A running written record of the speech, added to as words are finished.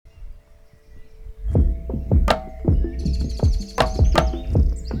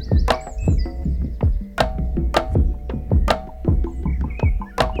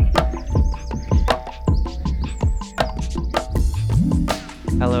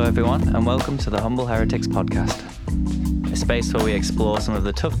Hello everyone, and welcome to the Humble Heretics podcast, a space where we explore some of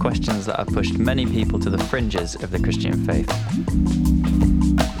the tough questions that have pushed many people to the fringes of the Christian faith.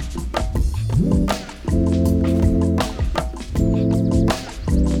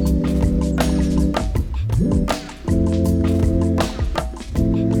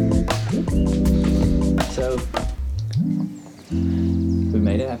 So, we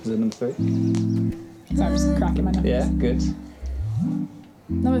made it, episode number 3. So I'm just cracking my nuts. Yeah, good.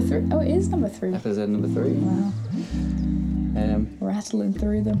 Number 3? Oh, it is number 3. Episode number 3. Wow. Rattling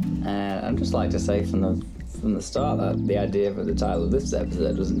through them. I'd just like to say from the start that the idea for the title of this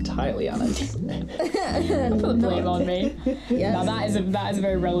episode was entirely Anna's. Put the blame on me. Yes. Now that is a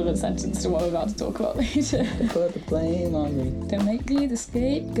very relevant sentence to what we're about to talk about later. Put the blame on me. Don't make me the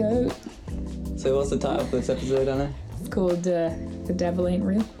scapegoat. So what's the title for this episode, Anna? It's called The Devil Ain't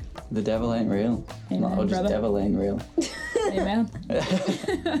Real. The devil ain't real. Amen, Or just brother. devil ain't real. Amen.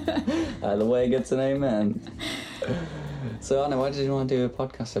 Either way gets an amen. So Anna, why did you want to do a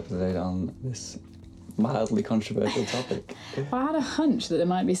podcast episode on this mildly controversial topic? Well, I had a hunch that there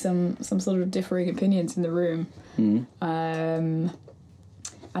might be some sort of differing opinions in the room. And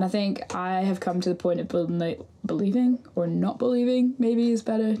I think I have come to the point of believing, or not believing, maybe is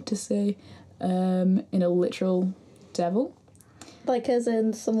better to say, in a literal devil. Like as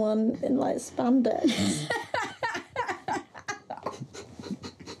in someone in like spandex.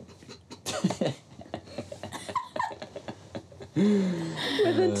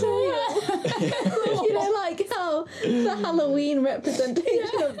 With a tail. You know, like how the Halloween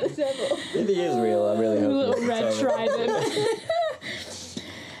representation of the devil. If he is real, I really A hope little he's red trident.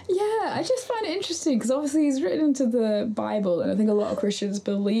 Yeah, I just find it interesting because obviously he's written into the Bible, and I think a lot of Christians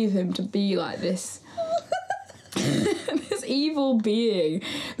believe him to be like this this evil being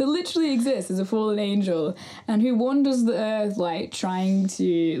that literally exists as a fallen angel and who wanders the earth like trying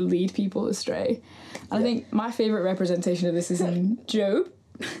to lead people astray. And I think my favourite representation of this is in Job.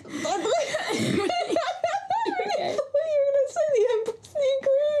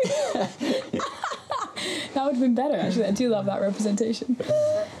 That would have been better, actually. I do love that representation.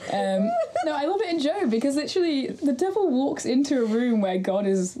 No, I love it in Job because literally the devil walks into a room where God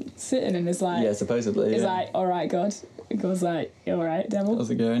is sitting and is like... Yeah, supposedly, Is yeah. like, all right, God. And God's like, you all right, devil? How's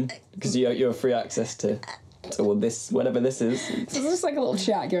it going? Because you have free access to this, whatever this is. So there's just like a little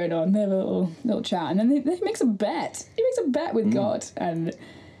chat going on. They have a little chat. And then he makes a bet. He makes a bet with God. And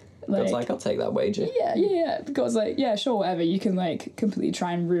God's like, I'll take that wager. Yeah. God's like, yeah, sure, whatever. You can like completely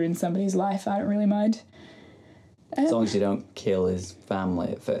try and ruin somebody's life. I don't really mind. As long as you don't kill his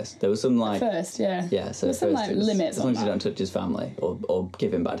family at first. There was some like... First, yeah. Yeah, so There's some first like it was, limits as on long as you that. don't touch his family or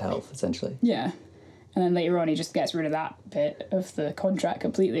give him bad health, essentially. Yeah. And then later on he just gets rid of that bit of the contract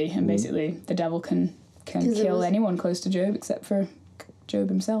completely, and basically the devil can kill anyone close to Job except for Job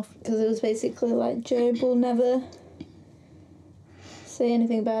himself. Because it was basically like, Job will never say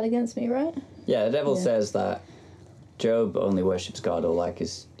anything bad against me, right? Yeah, the devil Yeah. says that Job only worships God or like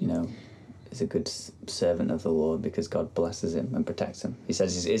is a good servant of the Lord because God blesses him and protects him. I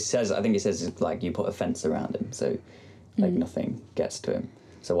think he says it's like you put a fence around him so like nothing gets to him.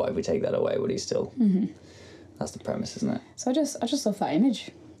 So what if we take that away? Would he still? That's the premise, isn't it? So I just love that image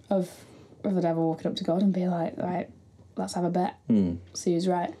of the devil walking up to God and be like, right, let's have a bet. See who's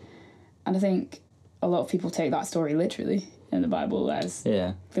right. And I think a lot of people take that story literally in the Bible as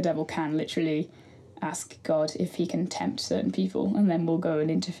Yeah. the devil can literally ask God if he can tempt certain people, and then we'll go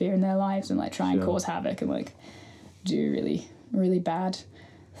and interfere in their lives and like try and cause havoc and like do really, really bad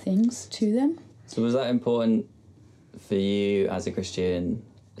things to them. So was that important for you as a Christian,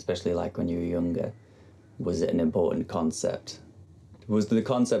 especially like when you were younger? Was it an important concept? Was the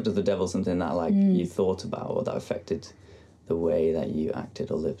concept of the devil something that like you thought about or that affected the way that you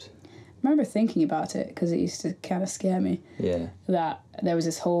acted or lived? I remember thinking about it because it used to kind of scare me. Yeah. That there was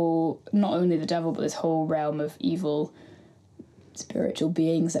this whole, not only the devil, but this whole realm of evil spiritual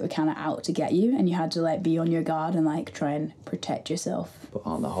beings that were kind of out to get you, and you had to like be on your guard and like try and protect yourself. Put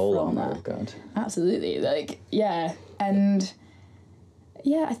on the whole From armour that. of God. Absolutely. Like, yeah. And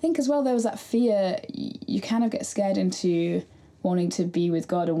yeah, I think as well there was that fear. You kind of get scared into wanting to be with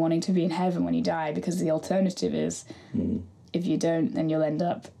God and wanting to be in heaven when you die, because the alternative is if you don't, then you'll end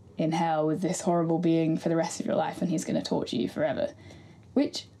up in hell with this horrible being for the rest of your life, and he's going to torture you forever.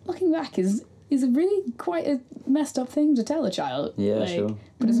 Which, looking back, is really quite a messed up thing to tell a child. Yeah, sure.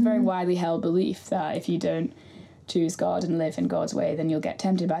 But it's a very widely held belief that if you don't choose God and live in God's way, then you'll get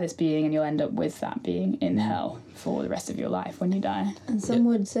tempted by this being and you'll end up with that being in hell for the rest of your life when you die. And some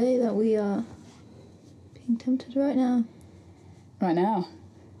would say that we are being tempted right now. Right now.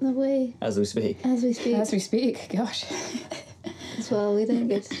 The way As we speak. as we speak. As we speak, gosh. as well. We don't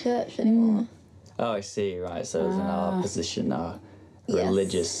go to church anymore. Oh, I see. Right. So in our position, our Yes.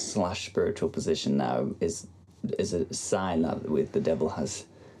 religious/spiritual position now is a sign that the devil has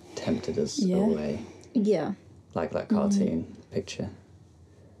tempted us away, Yeah. like that cartoon picture.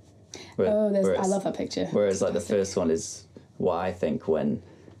 I love that picture. Whereas like the first one is what I think when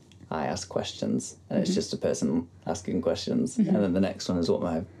I ask questions, and it's just a person asking questions, and then the next one is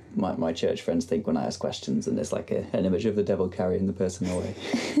what my church friends think when I ask questions, and it's like an image of the devil carrying the person away.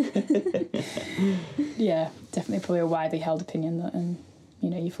 Yeah, definitely probably a widely held opinion that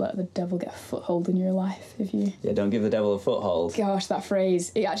you let the devil get a foothold in your life if you... Yeah, don't give the devil a foothold. Gosh, that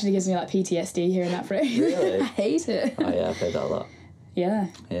phrase, it actually gives me like PTSD hearing that phrase. Really? I hate it. Oh yeah, I've heard that a lot. Yeah,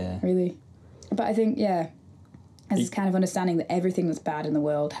 Yeah. really. But I think, as this kind of understanding that everything that's bad in the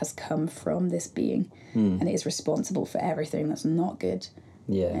world has come from this being and it is responsible for everything that's not good.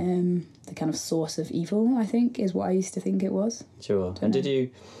 Yeah. The kind of source of evil, I think, is what I used to think it was. Sure. And did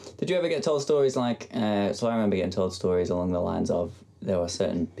you ever get told stories like? So I remember getting told stories along the lines of there were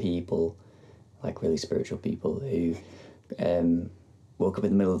certain people, like really spiritual people, who woke up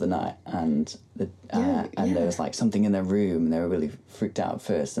in the middle of the night and there was like something in their room and they were really freaked out at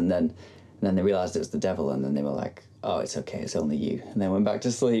first, and then they realised it was the devil, and then they were like, oh, it's okay, it's only you, and then went back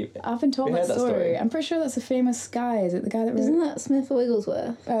to sleep. I've been told You that heard that story. story? I'm pretty sure that's a famous guy. Is it the guy that wrote... Isn't that Smith or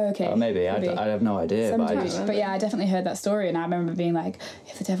Wigglesworth? Oh, okay. Oh, maybe. I have no idea. But I Sometimes. just, But yeah, I definitely heard that story, and I remember being like,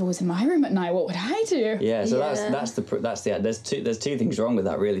 if the devil was in my room at night, what would I do? yeah. So Yeah. that's the there's two things wrong with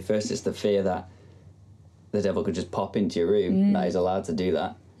that really. First, it's the fear that the devil could just pop into your room. That he's allowed to do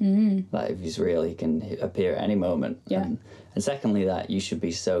that. Like if he's real, he can appear at any moment. Yeah. And secondly, that you should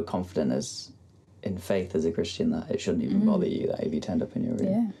be so confident in faith as a Christian that it shouldn't even bother you that if you turned up in your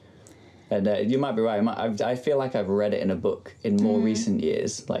room. Yeah. And you might be right. I feel like I've read it in a book in more recent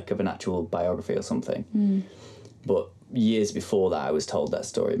years, like of an actual biography or something. But years before that, I was told that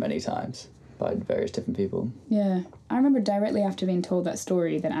story many times by various different people. Yeah. I remember directly after being told that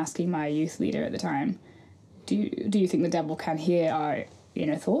story, then asking my youth leader at the time, do you think the devil can hear our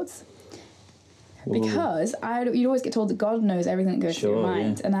inner thoughts? Because you'd always get told that God knows everything that goes through your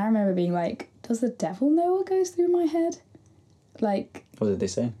mind. Yeah. And I remember being like, does the devil know what goes through my head? Like, What did they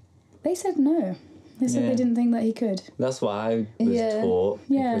say? they said no. They said Yeah. they didn't think that he could. That's what I was Yeah. taught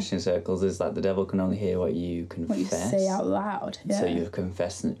in Yeah. Christian circles, is that the devil can only hear what you confess. What you say out loud. Yeah. So your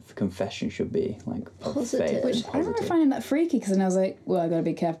confession should be like of Positive. faith Which and I remember positive. finding that freaky because then I was like, well, I got to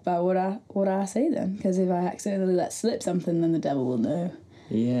be careful about what I say then, because if I accidentally let slip something, then the devil will know,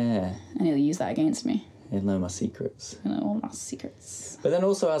 Yeah, and he'll use that against me. he'll know my secrets. You know, all my secrets. But then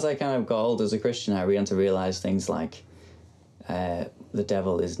also, as I kind of got older as a Christian, I began to realise things like the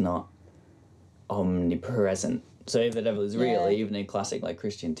devil is not omnipresent. So if the devil is real, Yeah. even in classic like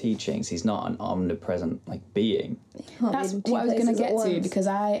Christian teachings, he's not an omnipresent like being. Can't That's be in two what I was going to places at get to, once. because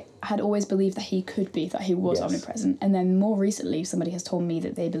I had always believed that he could be, that he was Yes. omnipresent, and then more recently somebody has told me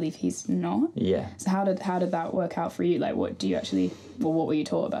that they believe he's not. Yeah. So how did that work out for you? Like, what were you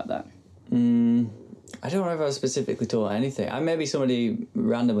taught about that? I don't know if I was specifically taught anything. Maybe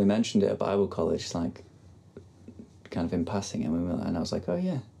randomly mentioned it at Bible college, like kind of in passing, and I was like, oh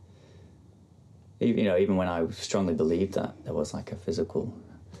yeah. Even when I strongly believed that there was like a physical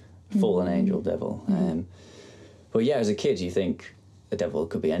fallen angel devil. But yeah, as a kid, you think the devil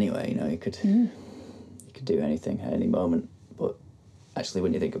could be anywhere. He could do anything at any moment. But actually,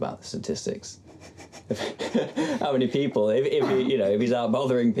 when you think about the statistics, how many people, if he's out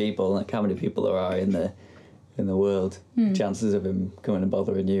bothering people, like how many people there are in the world, chances of him coming and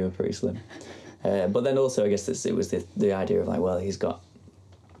bothering you are pretty slim. But then also, I guess it was the idea of like, well, he's got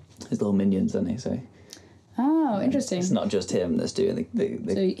his little minions, doesn't he? So Oh, interesting. it's not just him that's doing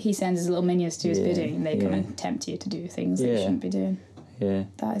the So he sends his little minions to his Yeah, bidding, and they come yeah. and tempt you to do things that you Yeah. shouldn't be doing. yeah.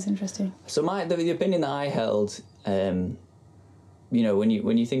 That is interesting. So the opinion that I held, when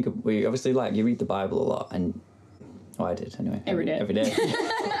you think of, we obviously like you read the Bible a lot, and I did anyway. Every day. Every day.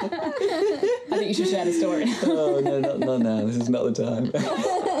 I think you should share the story. Oh no, not now. This is not the time.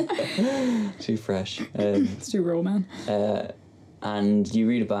 Too fresh. It's too raw, man. And you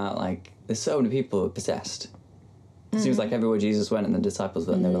read about like there's so many people who are possessed. It seems like everywhere Jesus went and the disciples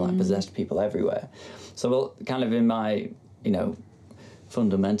went, there were like possessed people everywhere. So well, kind of in my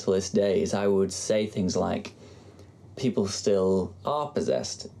fundamentalist days, I would say things like people still are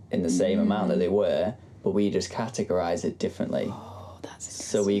possessed in the same amount that they were, but we just categorize it differently. Oh, that's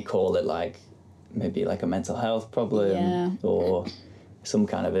So we call it like maybe like a mental health problem Yeah. or some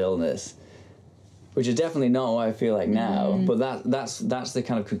kind of illness, which is definitely not what I feel like now. But that's the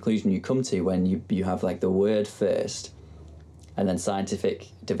kind of conclusion you come to when you have like the word first, and then scientific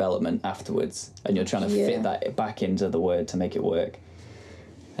development afterwards, and you're trying to fit that back into the word to make it work.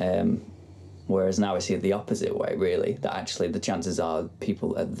 Whereas now I see it the opposite way, really, that actually the chances are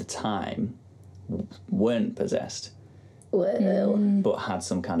people at the time weren't possessed, but had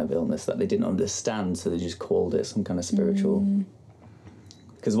some kind of illness that they didn't understand, so they just called it some kind of spiritual.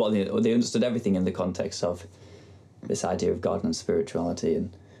 Because they understood everything in the context of this idea of God and spirituality,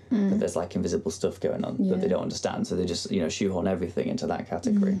 and that there's like invisible stuff going on that they don't understand, so they just shoehorn everything into that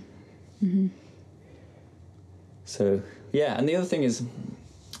category. So yeah, and the other thing is,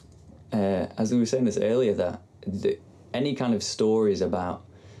 as we were saying this earlier, that any kind of stories about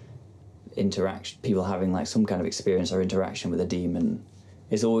interaction, people having like some kind of experience or interaction with a demon,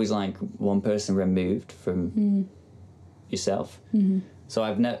 is always like one person removed from yourself. So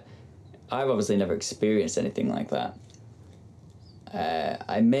I've obviously never experienced anything like that.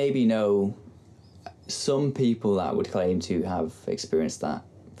 I maybe know some people that would claim to have experienced that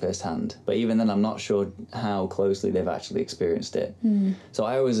firsthand, but even then I'm not sure how closely they've actually experienced it. So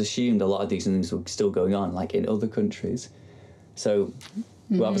I always assumed a lot of these things were still going on, like in other countries. So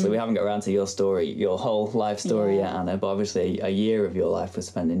well, obviously we haven't got around to your story, your whole life story yet, Anna, but obviously a year of your life was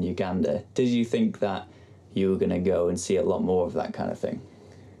spent in Uganda. Did you think that you were going to go and see a lot more of that kind of thing?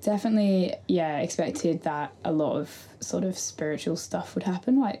 Definitely, expected that a lot of sort of spiritual stuff would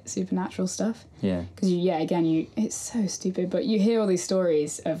happen, like supernatural stuff. Yeah. Because it's so stupid, but you hear all these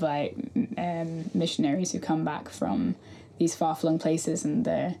stories of like missionaries who come back from these far-flung places, and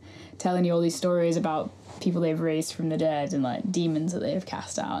they're telling you all these stories about people they've raised from the dead and like demons that they've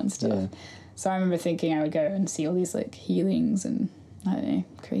cast out and stuff. Yeah. So I remember thinking I would go and see all these like healings and I don't know,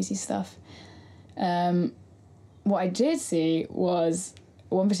 crazy stuff. What I did see was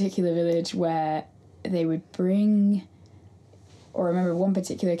one particular village where they would bring, or I remember one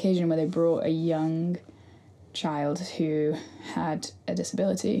particular occasion where they brought a young child who had a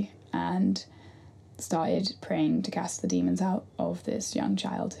disability and started praying to cast the demons out of this young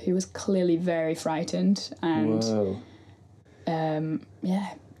child who was clearly very frightened and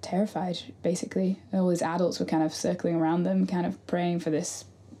terrified, basically. All these adults were kind of circling around them, kind of praying for this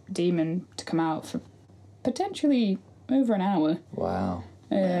demon to come out for potentially over an hour. Wow.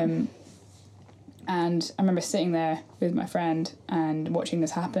 And I remember sitting there with my friend and watching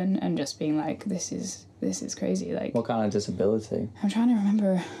this happen and just being like, this is crazy. Like, what kind of disability? I'm trying to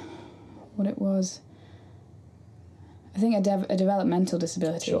remember what it was. I think a developmental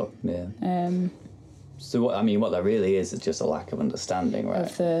disability. Sure, yeah. So what that really is just a lack of understanding, right?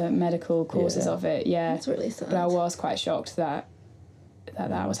 Of the medical causes of it, yeah. That's really sad. But I was quite shocked that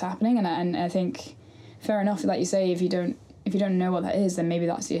was happening, and I think fair enough, like you say, if you don't know what that is, then maybe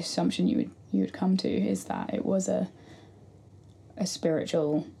that's the assumption you would come to, is that it was a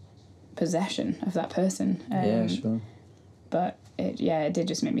spiritual possession of that person. Yeah, sure. But it did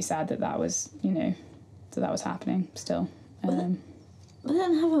just make me sad that was that was happening still. But then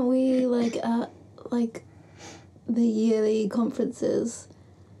haven't we at the yearly conferences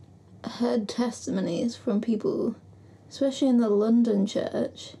heard testimonies from people, especially in the London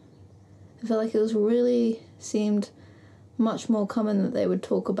church? I feel like it seemed much more common that they would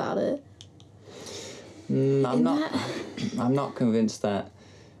talk about it. I'm not convinced that.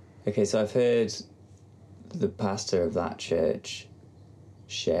 Okay, so I've heard the pastor of that church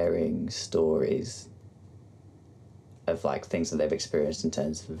sharing stories of like things that they've experienced in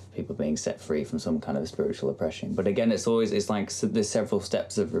terms of people being set free from some kind of spiritual oppression. But again, it's like there's several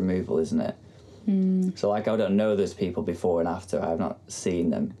steps of removal, isn't it? So like I don't know those people before and after. I've not seen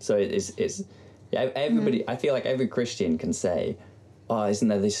them. So it's everybody. I feel like every Christian can say, "Oh, isn't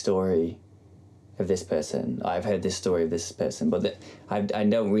there this story of this person? I've heard this story of this person." But I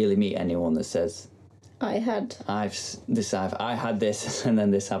don't really meet anyone that says, I had this and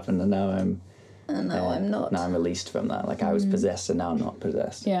then this happened and now I'm not. Now I'm released from that. Like I was possessed and now I'm not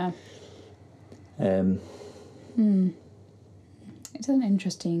possessed. Yeah. It's an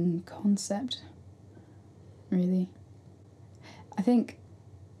interesting concept, really. I think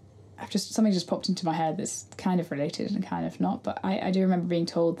something just popped into my head that's kind of related and kind of not, but I do remember being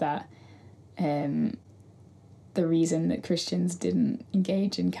told that the reason that Christians didn't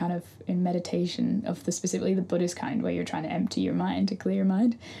engage in meditation of specifically the Buddhist kind, where you're trying to empty your mind, to clear your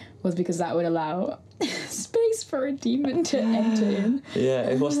mind, was because that would allow space for a demon to enter in.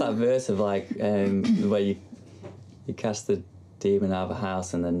 Yeah, what's that verse of like where you cast the demon out of a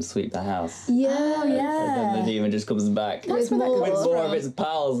house and then sweep the house? Yeah. Oh, yeah. And then the demon just comes back That's with more of its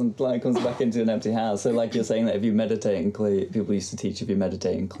pals and like comes back into an empty house. So like you're saying that if you meditate and clear, people used to teach if you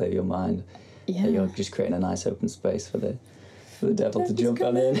meditate and clear your mind, that you're just creating a nice open space for the devil to jump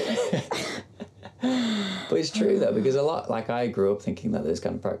on in. But it's true though, because a lot, like I grew up thinking that those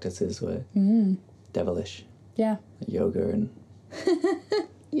kind of practices were devilish. Yeah. Yoga and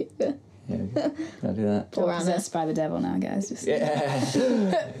Yeah. yoga. Can I do that? Poor Anna. Possessed by the devil now, guys. Just Yeah.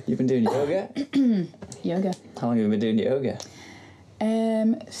 You've been doing yoga? yoga. How long have you been doing yoga?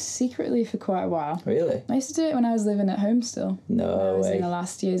 Secretly for quite a while. Really? I used to do it when I was living at home still. When I No was way. in the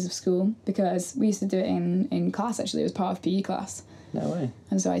last years of school, because we used to do it in class, actually. It was part of PE class. No way.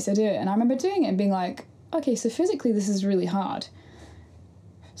 And so I used to do it. And I remember doing it and being like, okay, so physically this is really hard.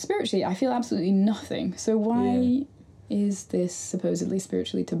 Spiritually, I feel absolutely nothing. So why is this supposedly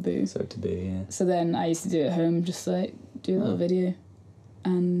spiritually taboo? So to be, yeah. So then I used to do it at home, just like do a little video.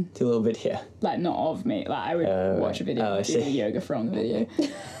 And Do a little video. like not of me, like I would watch a video Oh, I and do see. the yoga from the video.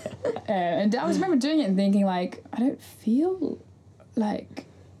 And I was remember doing it and thinking like, I don't feel like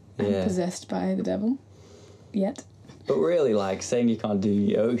I'm Yeah. possessed by the devil yet. But really, like, saying you can't do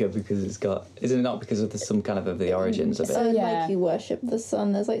yoga because it's got... Isn't it not because of some kind of the origins of it? So Yeah. like you worship the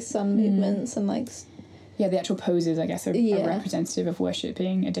sun. There's like sun movements and like Yeah, the actual poses, I guess, are Yeah. representative of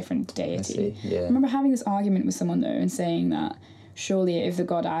worshipping a different I deity. see, yeah. I remember having this argument with someone though and saying that surely if the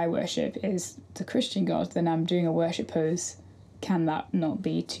god I worship is the Christian god, then I'm doing a worship pose. Can that not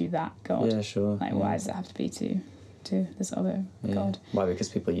be to that god? Yeah, sure. Like, yeah. why does it have to be to this other Yeah. god Why? Because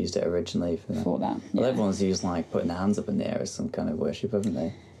people used it originally for that. for that? Well, Yeah. everyone's used, like, putting their hands up in the air as some kind of worship, haven't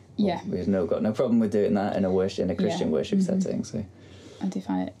they? Yeah, We've got no problem with doing that in a Christian worship Mm-hmm. setting, so... I do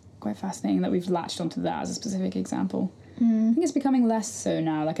find it quite fascinating that we've latched onto that as a specific example. I think it's becoming less so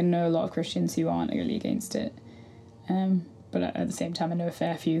now. Like, I know a lot of Christians who aren't really against it. But at the same time, I know a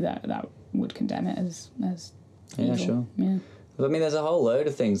fair few that would condemn it as Yeah, evil. sure. Yeah. I mean, there's a whole load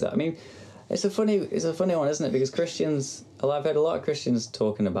of things that... I mean, it's a funny one, isn't it? Because Christians... I've heard a lot of Christians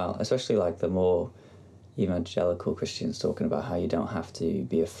talking about, especially, like, the more evangelical Christians talking about how you don't have to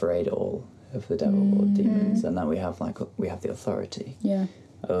be afraid at all of the devil or demons, and that we have the authority Yeah.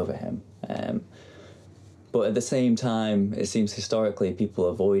 over him. But at the same time, it seems historically people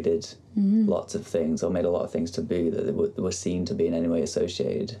avoided lots of things or made a lot of things taboo that they were seen to be in any way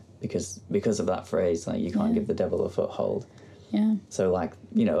associated because of that phrase, like, you can't give the devil a foothold. Yeah. So, like,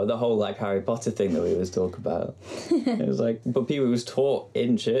 you know, the whole, like, Harry Potter thing that we always talk about. It was like, but people was taught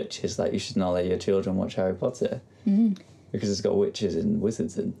in churches that you should not let your children watch Harry Potter because it's got witches and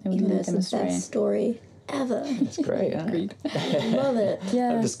wizards in. It would lead that's them the astray. best story ever. It's great, isn't it? Agreed. Love it. I've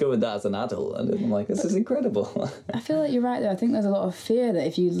Yeah. discovered that as an adult, and I'm like, this is incredible. I feel like you're right though. I think there's a lot of fear that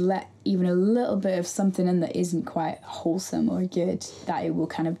if you let even a little bit of something in that isn't quite wholesome or good, that it will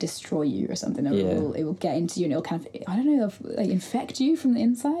kind of destroy you or something. Or Yeah. it will get into you and it'll kind of, I don't know, like infect you from the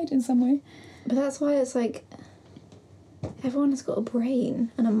inside in some way. But that's why it's like everyone has got a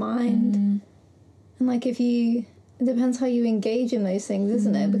brain and a mind, and like it depends how you engage in those things,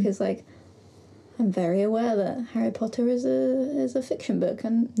 isn't it? Because like I'm very aware that Harry Potter is a fiction book,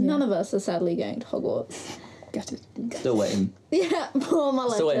 and none of us are sadly going to Hogwarts. Got it. Still waiting. Yeah, for my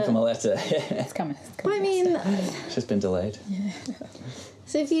letter. Still waiting for my letter. It's coming. It's But coming. I mean, It's just been delayed.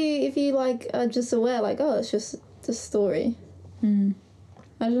 so if you like are just aware, like, oh, it's just a story. I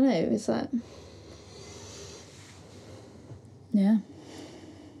don't know. It's like Yeah.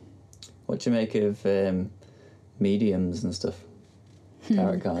 What do you make of mediums and stuff?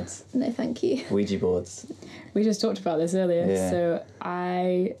 Tarot cards, no, thank you. Ouija boards. We just talked about this earlier. Yeah.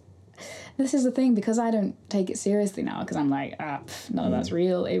 So this is the thing, because I don't take it seriously now, because I'm like, none of that's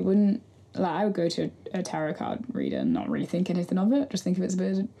real. It wouldn't, like, I would go to a tarot card reader and not really think anything of it, just think of it as a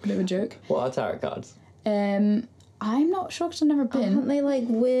bit of a joke. What are tarot cards? I'm not sure because I've never been. Aren't they like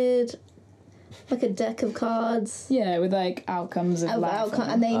weird, like a deck of cards? Yeah, with like outcomes of life. Outcome,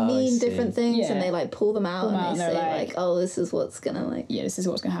 and they I mean see. different things, Yeah. and they like pull them out, Pull them out and they and say they're like, like- "Oh, this is what's gonna like." Yeah, this is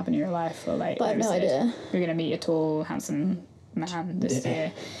what's going to happen in your life. Or like, But I have they no said, idea. You're going to meet a tall, handsome man this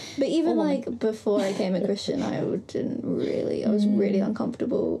year. But even Or like before I became a Christian, I was really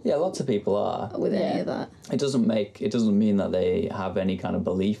uncomfortable Yeah, lots of people are. with any Yeah. of that. It doesn't mean that they have any kind of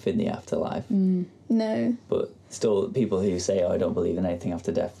belief in the afterlife. No, But still, people who say, "Oh, I don't believe in anything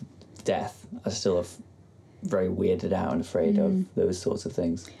after death," are still very weirded out and afraid of those sorts of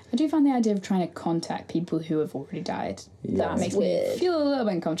things. I do find the idea of trying to contact people who have already died, Yeah. that makes me Weird. feel a little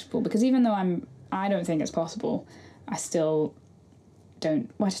bit uncomfortable, because even though I don't think it's possible, I still I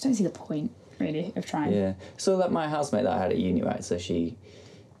just don't see the point really of trying. Yeah. So that my housemate that I had at uni, right? So she,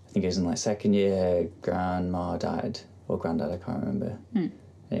 I think it was in like second year, her grandma died, or granddad, I can't remember.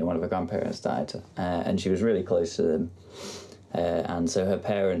 Anyway, one of her grandparents died, and she was really close to them. And so her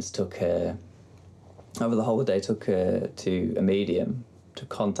parents took her, over the holiday, took her to a medium to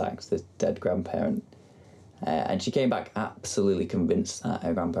contact the dead grandparent. And she came back absolutely convinced that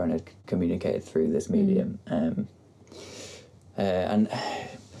her grandparent had communicated through this medium. And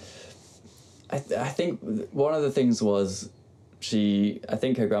I think one of the things was I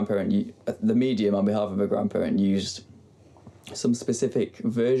think her grandparent, the medium on behalf of her grandparent, used some specific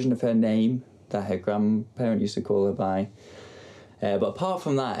version of her name that her grandparent used to call her by. But apart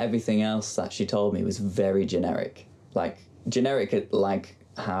from that, everything else that she told me was very generic. Like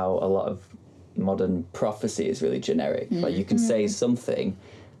how a lot of modern prophecy is really generic. Like you can say something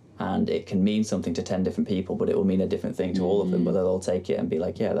and it can mean something to 10 different people, but it will mean a different thing to all of them, but they'll all take it and be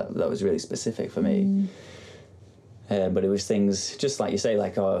like, yeah, that was really specific for me. But it was things, just like you say,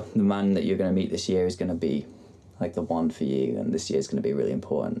 like, oh, the man that you're going to meet this year is going to be like the one for you, and this year is going to be really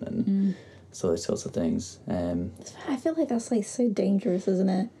important, and so those sorts of things. I feel like that's like so dangerous, isn't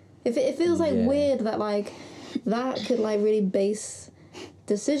it? It feels like weird that like that could like really base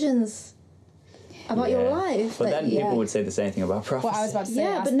decisions about your life. But then people would say the same thing about prophecy. What I was about to say,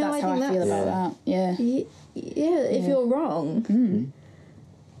 Yeah, but no, that's I how think I feel that's- about that. Yeah. If you're wrong.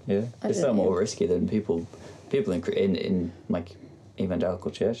 Yeah, it's so don't know. more risky than people in like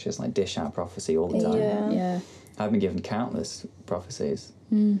evangelical churches like dish out prophecy all the time. Yeah. I've been given countless prophecies.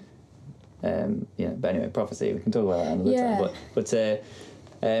 But anyway, prophecy, we can talk about that another time.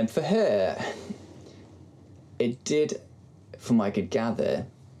 But for her, it did, from what I could gather,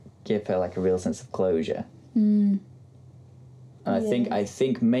 give her like a real sense of closure. And I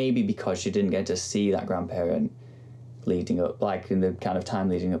think maybe because she didn't get to see that grandparent leading up, like in the kind of time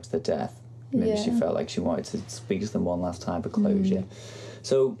leading up to the death, maybe she felt like she wanted to speak to them one last time for closure.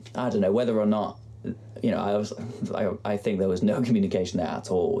 So I don't know whether or not, I think there was no communication there at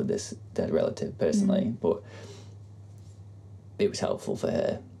all with this dead relative personally, but it was helpful for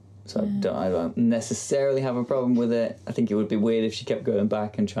her. So I don't necessarily have a problem with it. I think it would be weird if she kept going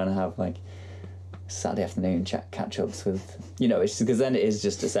back and trying to have like Saturday afternoon catch-ups with, it's because then it is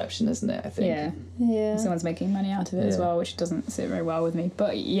just deception, isn't it, I think. Yeah. Someone's making money out of it as well, which doesn't sit very well with me.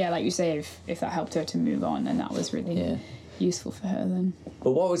 But yeah, like you say, if that helped her to move on, and that was really useful for her, then.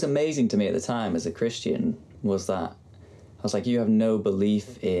 But what was amazing to me at the time as a Christian was that I was like, you have no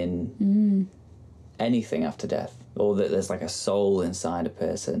belief in anything after death, or that there's like a soul inside a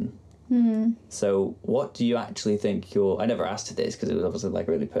person. So what do you actually think I never asked her this because it was obviously like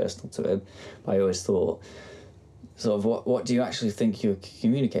really personal to her, but I always thought, sort of, what do you actually think you're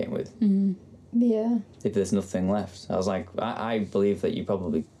communicating with? Yeah. If there's nothing left. I was like, I believe that you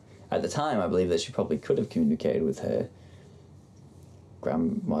probably, at the time, I believe that she probably could have communicated with her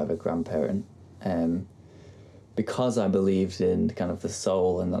grandparent, because I believed in kind of the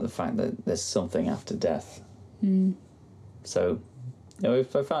soul and the fact that there's something after death. So, I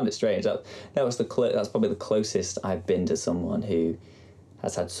found it strange. That's probably the closest I've been to someone who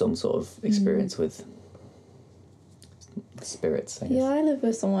has had some sort of experience with spirits, I guess. Yeah, I live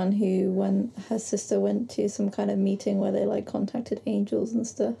with someone who, when her sister went to some kind of meeting where they like contacted angels and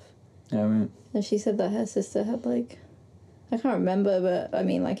stuff, Right. and she said that her sister had like, I can't remember, but I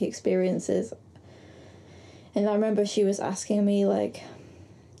mean like experiences. And I remember she was asking me like,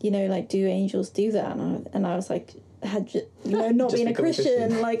 like, do angels do that? And I was like, not been a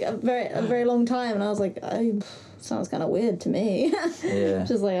Christian like a very long time, and I was like, sounds kind of weird to me. Yeah.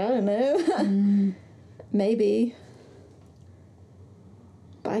 Just like, I don't know. Maybe.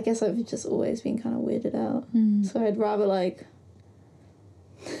 But I guess I've just always been kind of weirded out. So I'd rather like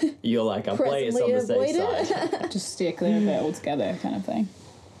You're like, I'll play it on the safe side. Just steer clear of it altogether, kind of thing.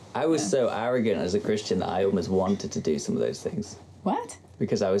 I was so arrogant as a Christian that I almost wanted to do some of those things. What?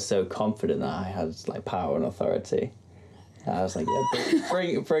 Because I was so confident that I had like power and authority. And I was like, yeah,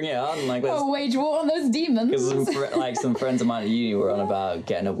 bring it on. Like, let's. Wage war on those demons. Because some friends of mine at uni were on about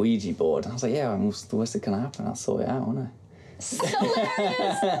getting a Ouija board. I was like, yeah, what's the worst that can happen? I'll sort it out, won't I?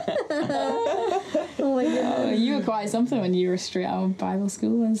 Oh my god. Oh, you were quite something when you were straight out of Bible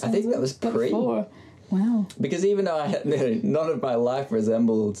school and stuff. I think that was before. Wow. Because even though none of my life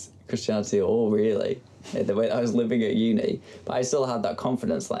resembled Christianity at all, really, the way I was living at uni, but I still had that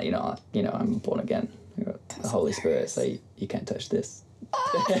confidence that I'm born again. I've got the Holy Spirit, so you can't touch this.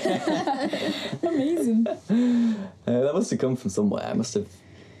 Amazing. That must have come from somewhere. I must have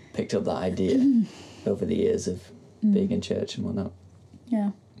picked up that idea over the years of being in church and whatnot.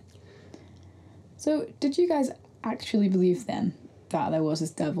 Yeah. So, did you guys actually believe then that there was this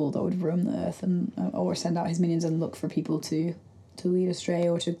devil that would roam the earth and or send out his minions and look for people to lead astray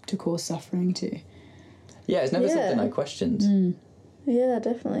or to cause suffering to? Yeah. It's never something I questioned. Yeah,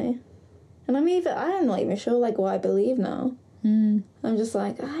 definitely. And I'm not even sure like what I believe now. I'm just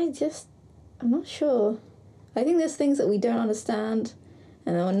like, I'm not sure. I think there's things that we don't understand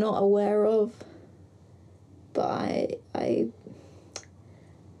and that we're not aware of. but I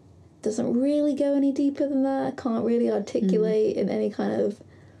doesn't really go any deeper than that. I can't really articulate in any kind of.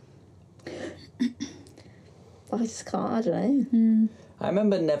 I just can't. I don't know. I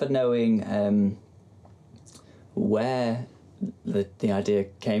remember never knowing where the idea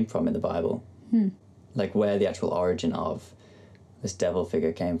came from in the Bible, like where the actual origin of this devil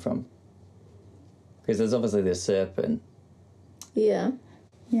figure came from. Because there's obviously this serpent. Yeah.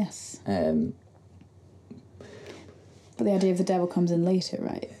 Yes. Um, But the idea of the devil comes in later,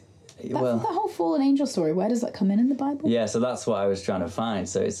 right? That well, whole fallen angel story, where does that come in the Bible? yeah. So that's what I was trying to find.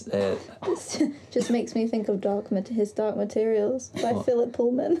 So it's This just makes me think of his Dark Materials by What? Philip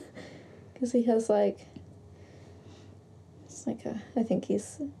Pullman, because he has like. It's like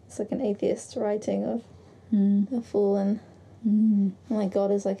it's like an atheist writing of a fallen. And like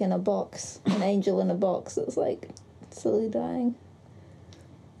God is like in a box, an angel in a box that's like slowly dying.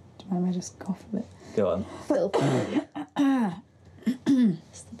 Do you mind if I just cough a bit? go on. Still.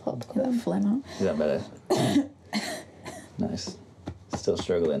 It's the Get that popcorn. phlegm out. Is that better? Nice. Still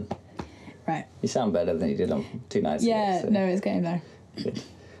struggling. Right. You sound better than you did on 2 nights Yeah, ago. so- no, it's getting there.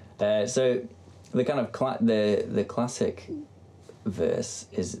 Good. So the kind of the classic verse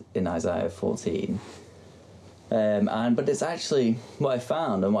is in Isaiah 14, but it's actually what I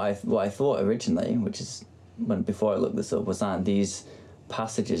found and what I thought originally, which is before I looked this up, was that these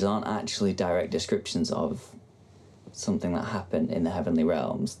passages aren't actually direct descriptions of something that happened in the heavenly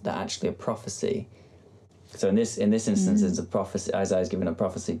realms. They're actually a prophecy. So in this instance, it's a prophecy. Isaiah's given a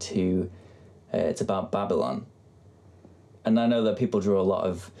prophecy to. It's about Babylon, and I know that people draw a lot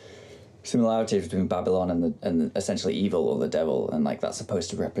of similarities between Babylon and essentially evil or the devil, and like that's supposed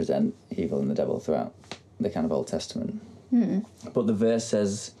to represent evil and the devil throughout the kind of Old Testament. But the verse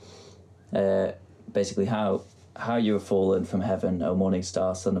says, basically, how you have fallen from heaven, O morning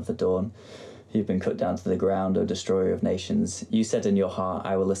star, son of the dawn. You've been cut down to the ground, O destroyer of nations. You said in your heart,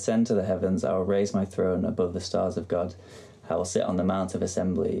 I will ascend to the heavens, I will raise my throne above the stars of God. I will sit on the mount of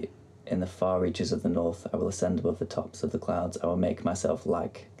assembly in the far reaches of the north. I will ascend above the tops of the clouds. I will make myself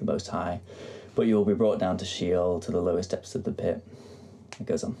like the Most High. But you will be brought down to Sheol, to the lowest depths of the pit. It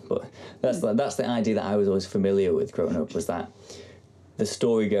goes on. But that's the idea that I was always familiar with growing up, was that the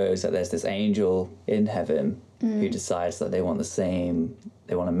story goes that there's this angel in heaven who decides that they want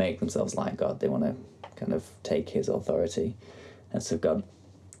to make themselves like God. They want to kind of take his authority. And so God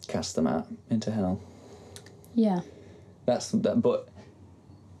casts them out into hell. Yeah. But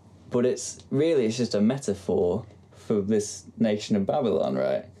it's just a metaphor for this nation of Babylon,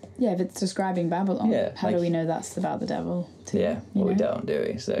 right? Yeah, if it's describing Babylon, Yeah, how do like- we know that's about the devil? Too, Yeah, well, we know? don't, do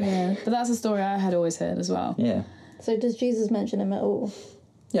we? So Yeah, but that's a story I had always heard as well. yeah. So does Jesus mention him at all?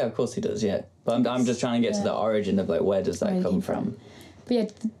 Yeah, of course he does, yeah. But I'm just trying to get to the origin of, like, where does that Where it come came from? But yeah,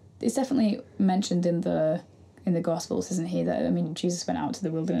 it's definitely mentioned in the Gospels, isn't he? That, I mean, Jesus went out to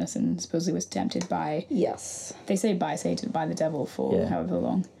the wilderness and supposedly was tempted by, Yes. they say by Satan, by the devil for Yeah. however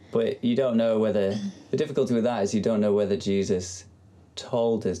long. But you don't know whether... The difficulty with that is you don't know whether Jesus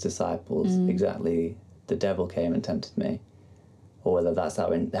told his disciples exactly, the devil came and tempted me, or whether that's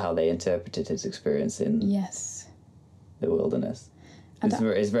how they interpreted his experience in Yes. the wilderness. And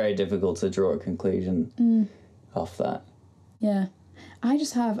It's very difficult to draw a conclusion off that. Yeah. I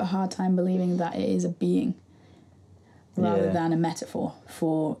just have a hard time believing that it is a being rather Yeah. than a metaphor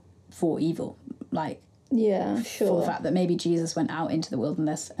for evil. Like, Yeah, for sure. the fact that maybe Jesus went out into the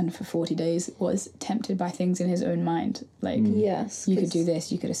wilderness and for 40 days was tempted by things in his own mind. Like, Yes. you could 'cause- do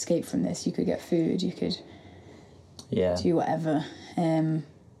this, you could escape from this, you could get food, you could Yeah. do whatever.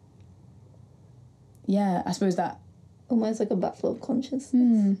 Yeah, I suppose that, Almost like a battle of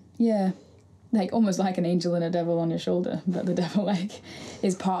consciousness. yeah, like almost like an angel and a devil on your shoulder, but the devil like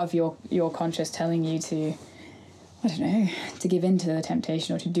is part of your conscious telling you to, I don't know, to give in to the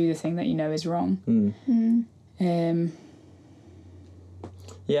temptation or to do the thing that you know is wrong.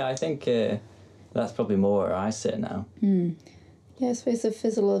 Yeah, I think that's probably more where I sit now. Yeah, I suppose the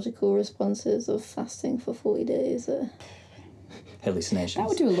physiological responses of fasting for 40 days are... Hallucinations. That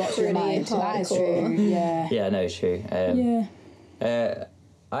would do a lot to your Pretty mind. That is hardcore. true. Yeah. Yeah, no, it's true. Yeah.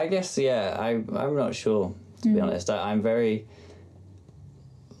 I guess, yeah, I'm not sure, to be honest. I'm very,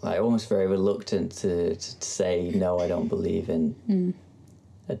 like, almost very reluctant to say, no, I don't believe in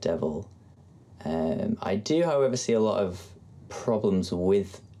a devil. I do, however, see a lot of problems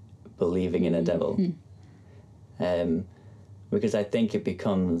with believing in a devil. Because I think it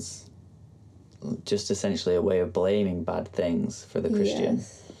becomes just essentially a way of blaming bad things for the Christian.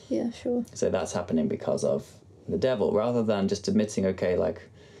 Yes. Yeah, sure. So that's happening because of the devil, rather than just admitting, okay, like,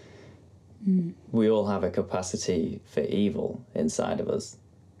 we all have a capacity for evil inside of us,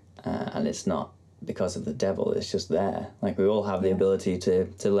 and it's not because of the devil. It's just there. Like, we all have the ability to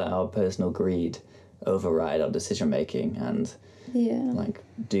let our personal greed override our decision making and like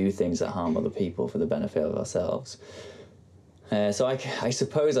do things that harm other people for the benefit of ourselves. So I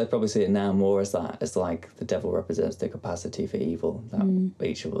suppose I probably see it now more as that, as like the devil represents the capacity for evil that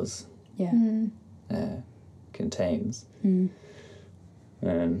each of us contains.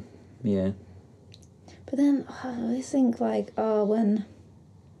 Yeah. But then I always think like, when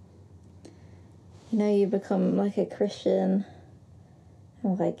you become like a Christian,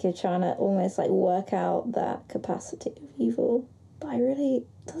 and like you're trying to almost like work out that capacity of evil, but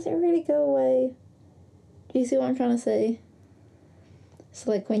does it really go away? Do you see what I'm trying to say? So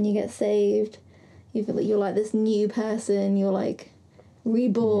like when you get saved, you feel like you're like this new person, you're like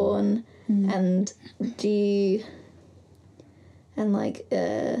reborn, and like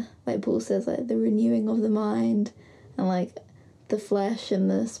Paul says, like the renewing of the mind, and like the flesh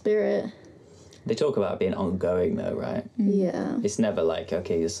and the spirit. They talk about it being ongoing though, right? Yeah. It's never like,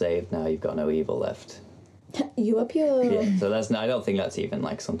 okay, you're saved now, you've got no evil left. You are pure. Yeah. So I don't think that's even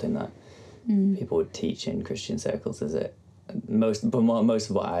like something that people would teach in Christian circles, is it? Most of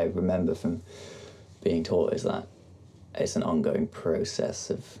what I remember from being taught is that it's an ongoing process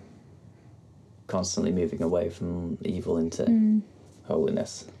of constantly moving away from evil into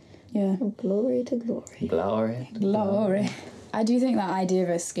holiness. Yeah. Glory to glory. Glory. I do think that idea of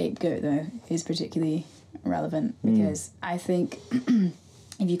a scapegoat, though, is particularly relevant because I think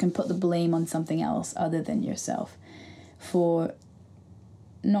if you can put the blame on something else other than yourself for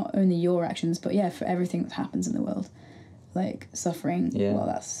not only your actions, but for everything that happens in the world, like suffering, well,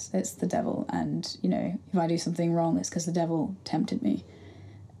 it's the devil, and, if I do something wrong, it's because the devil tempted me.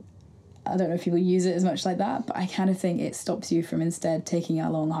 I don't know if people use it as much like that, but I kind of think it stops you from instead taking a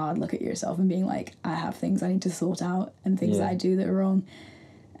long, hard look at yourself and being like, I have things I need to sort out and things that I do that are wrong.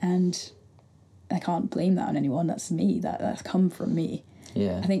 And I can't blame that on anyone. That's me. That's come from me.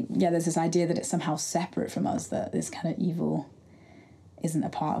 Yeah. I think, there's this idea that it's somehow separate from us, that this kind of evil isn't a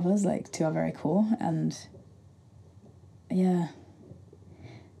part of us, like, to our very core. And,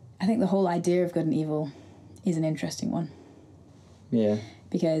 I think the whole idea of good and evil is an interesting one. Yeah.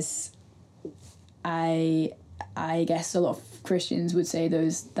 Because I guess a lot of Christians would say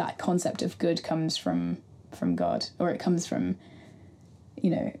that concept of good comes from God, or it comes from,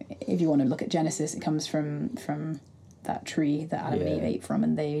 if you want to look at Genesis, it comes from that tree that Adam and Eve ate from,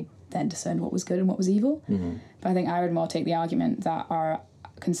 and they then discerned what was good and what was evil. But I think I would more take the argument that our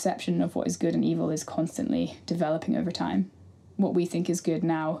conception of what is good and evil is constantly developing over time. What we think is good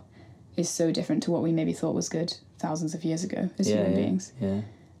now is so different to what we maybe thought was good thousands of years ago as human beings. Yeah.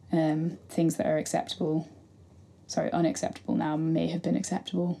 Things that are unacceptable now may have been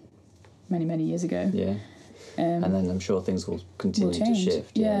acceptable many, many years ago. Yeah. And then I'm sure things will continue to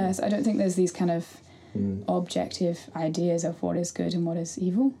shift. Yes, I don't think there's these kind of objective ideas of what is good and what is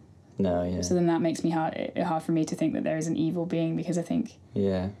evil. No, yeah. So then that makes me hard for me to think that there is an evil being, because I think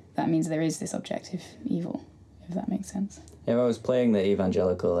that means there is this objective evil, if that makes sense. If I was playing the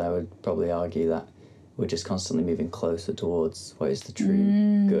evangelical, I would probably argue that we're just constantly moving closer towards what is the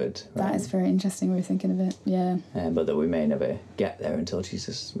true good. Right? That is a very interesting way of thinking of it, yeah. But that we may never get there until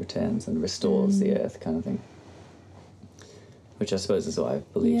Jesus returns and restores the earth, kind of thing. Which I suppose is what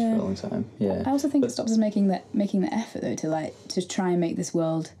I've believed for a long time. Yeah. I also think it stops us making the effort, though, to try and make this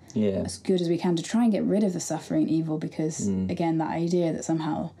world as good as we can, to try and get rid of the suffering and evil, because again, that idea that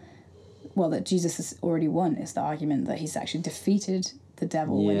somehow, that Jesus has already won is the argument that he's actually defeated the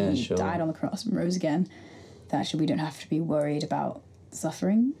devil when he died on the cross and rose again, that actually we don't have to be worried about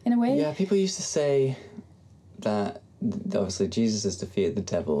suffering in a way. Yeah, people used to say that obviously Jesus has defeated the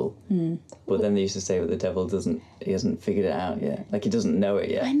devil, but then they used to say that the devil he hasn't figured it out yet. Like, he doesn't know it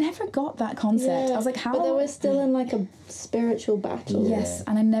yet. I never got that concept. I was like, how? But they were still in like a spiritual battle. Yes,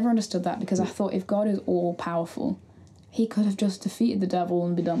 and I never understood that, because I thought if God is all powerful, he could have just defeated the devil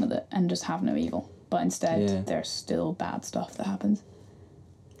and be done with it and just have no evil. But instead, there's still bad stuff that happens.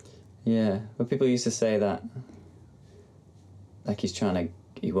 Yeah, but people used to say that, like,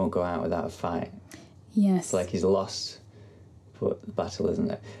 he won't go out without a fight. Yes. It's like he's lost, but the battle isn't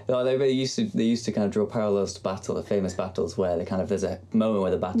it? They used to kind of draw parallels to the famous battles where there's a moment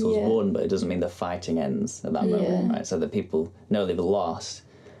where the battle's won, but it doesn't mean the fighting ends at that moment, right? So that people know they've lost,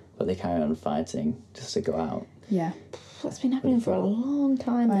 but they carry on fighting just to go out. Yeah. That's been happening for a long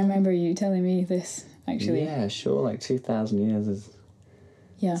time. I remember you telling me this, actually. Yeah, sure, like 2,000 years is...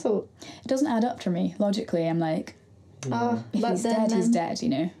 Yeah. So it doesn't add up for me. Logically, I'm like, if he's dead, he's dead,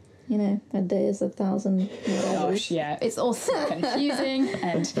 a day is 1,000 years. Gosh, yeah. It's also confusing,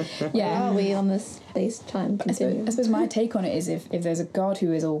 and Where are we on this space-time continuum? I suppose my take on it is if there's a God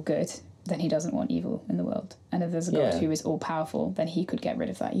who is all good, then he doesn't want evil in the world. And if there's a God Yeah. who is all powerful, then he could get rid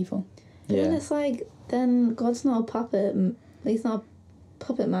of that evil. But then Yeah. it's like, then God's not a puppet. He's not a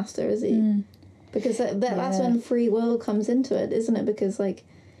puppet master, is he? Because that's Yeah. when free will comes into it, isn't it? Because, like,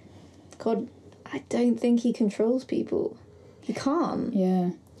 God, I don't think he controls people. He can't.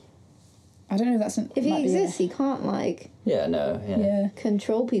 Yeah. I don't know if that's If he exists, he can't, like, Yeah, no, yeah. Yeah.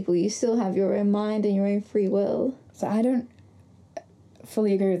 control people. You still have your own mind and your own free will. So I don't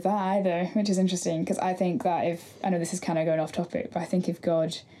fully agree with that either, which is interesting because I think that if, I know this is kind of going off topic, but I think if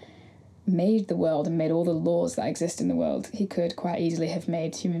God made the world and made all the laws that exist in the world, he could quite easily have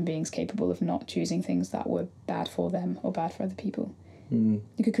made human beings capable of not choosing things that were bad for them or bad for other people. You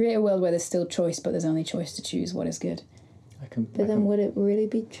could create a world where there's still choice, but there's only choice to choose what is good. But then would it really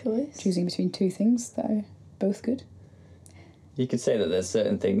be choice? Choosing between two things that are both good. You could say that there's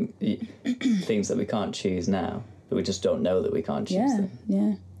certain things that we can't choose now, but we just don't know that we can't choose Yeah, them.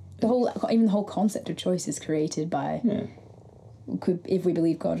 yeah. Even the whole concept of choice is created by. Yeah. If we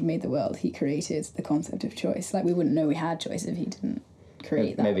believe God made the world, he created the concept of choice. Like we wouldn't know we had choice if he didn't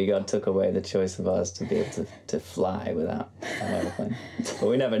create that. Maybe God took away the choice of us to be able to fly without an airplane. But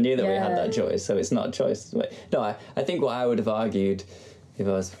we never knew that we had that choice, so it's not a choice. No, I think what I would have argued if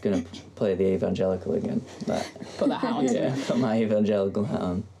I was going to play the evangelical again, that Put that hat on. yeah, put my evangelical hat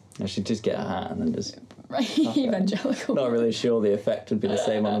on. I should just get a hat and then just. Right, evangelical. Not really sure the effect would be the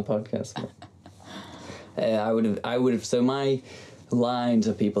same on a podcast. But, I would have. So my line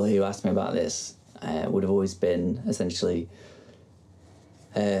to people who asked me about this would have always been essentially.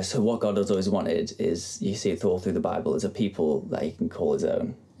 So what God has always wanted is, you see it all through the Bible, is a people that he can call his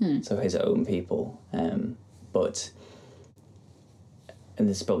own. So his own people. But, and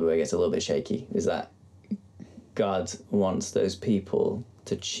this is probably where it gets a little bit shaky, is that God wants those people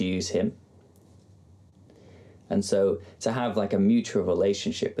to choose him. And so to have like a mutual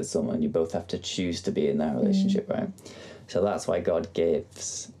relationship with someone, you both have to choose to be in that relationship, right? So that's why God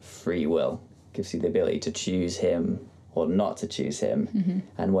gives free will, gives you the ability to choose him or not to choose him.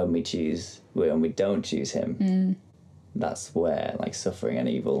 And when we don't choose him, that's where like suffering and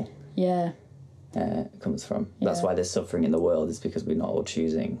evil Yeah. comes from. That's Yeah. why there's suffering in the world, is because we're not all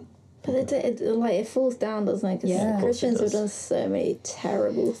choosing. But it falls down, doesn't it? Because Yeah. Of course it Christians have does. done so many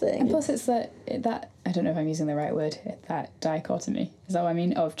terrible things. And plus it's that I don't know if I'm using the right word, that dichotomy. Is that what I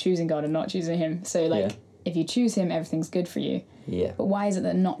mean? Of choosing God and not choosing him. So like Yeah. if you choose him, everything's good for you. Yeah. But why is it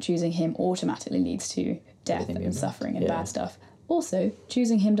that not choosing him automatically leads to death Everything being and bad. suffering and Yeah. bad stuff? Also,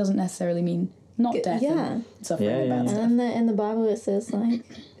 choosing him doesn't necessarily mean not death yeah. and suffering Yeah, and yeah, bad yeah. stuff. And then in the Bible it says, like,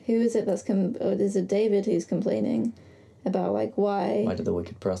 who is it that's or is it David who's complaining about, like, why? Why did the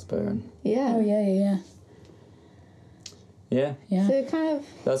wicked prosper? And Yeah. Oh yeah. yeah. So it kind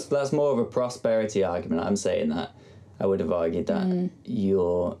of, That's more of a prosperity argument. I'm saying that I would have argued that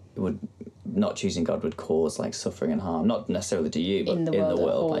not choosing God would cause like suffering and harm, not necessarily to you, but In in the the world as a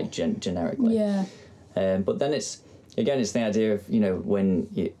world, whole. like generically. Yeah. But then it's the idea of, when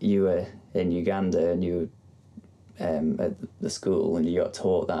you were in Uganda and you were at the school and you got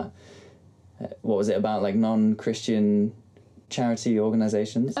taught that what was it about, like non-Christian charity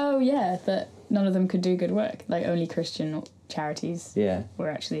organisations? Oh yeah, that none of them could do good work. Like only Christian charities Yeah, were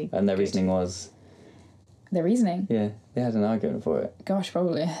actually and their good. reasoning was Their reasoning? they had an argument for it. Gosh,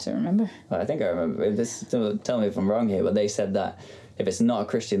 probably. I don't remember. Well, I think I remember this. Tell me if I'm wrong here, but they said that if it's not a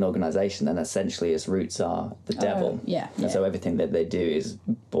Christian organisation, then essentially its roots are the devil. yeah, And yeah. so everything that they do is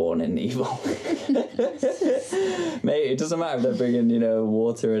born in evil. Mate, it doesn't matter if they're bringing,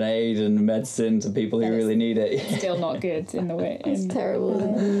 water and aid and medicine to people who Then it's really need it. Still not good in the way. it's terrible,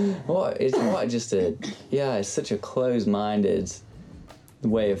 isn't it? It's such a closed-minded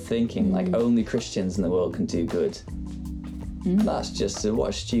way of thinking. Like, only Christians in the world can do good. That's just what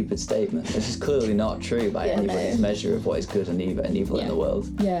a stupid statement. This is clearly not true by Yeah, anybody's no. measure of what is good and evil in Yeah. the world.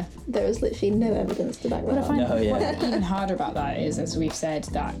 Yeah. There is literally no evidence to back But I that find up. No, yeah. what's even harder about that is, as we've said,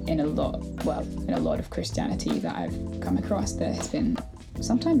 that in a lot of Christianity that I've come across, there has been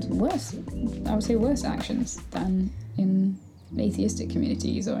sometimes worse actions than in atheistic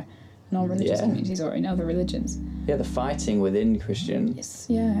communities or non-religious Yeah. communities or in other religions. Yeah, the fighting within Christianity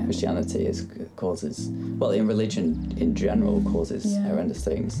causes, in religion in general, causes Yeah. horrendous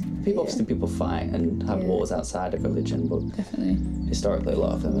things. People fight and have Yeah. wars outside of religion, but Definitely. historically a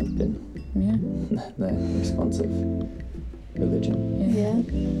lot of them have been Yeah. the response of religion.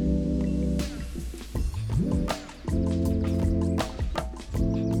 Yeah.